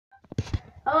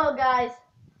Hello guys,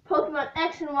 Pokemon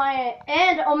X and Y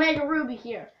and Omega Ruby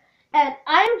here. And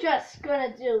I'm just going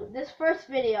to do this first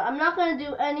video. I'm not going to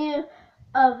do any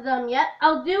of them yet.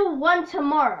 I'll do one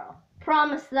tomorrow.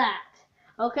 Promise that.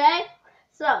 Okay?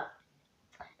 So,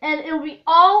 and it'll be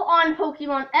all on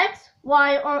Pokemon X,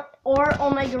 Y, or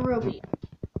Omega Ruby.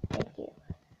 Thank you.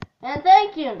 And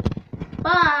thank you.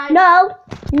 Bye. No,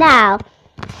 now.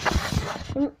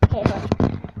 Okay, look.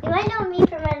 You might know me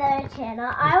from another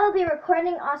channel. I will be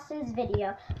recording Austin's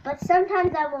video, but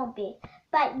sometimes I won't be.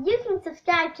 But you can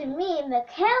subscribe to me,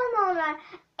 Molnar,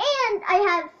 and I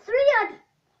have 4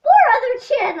 other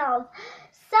channels.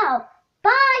 So,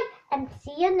 bye, and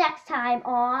see you next time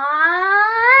on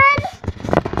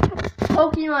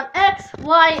Pokemon X,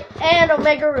 Y, and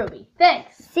Omega Ruby.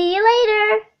 Thanks. See you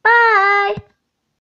later. Bye.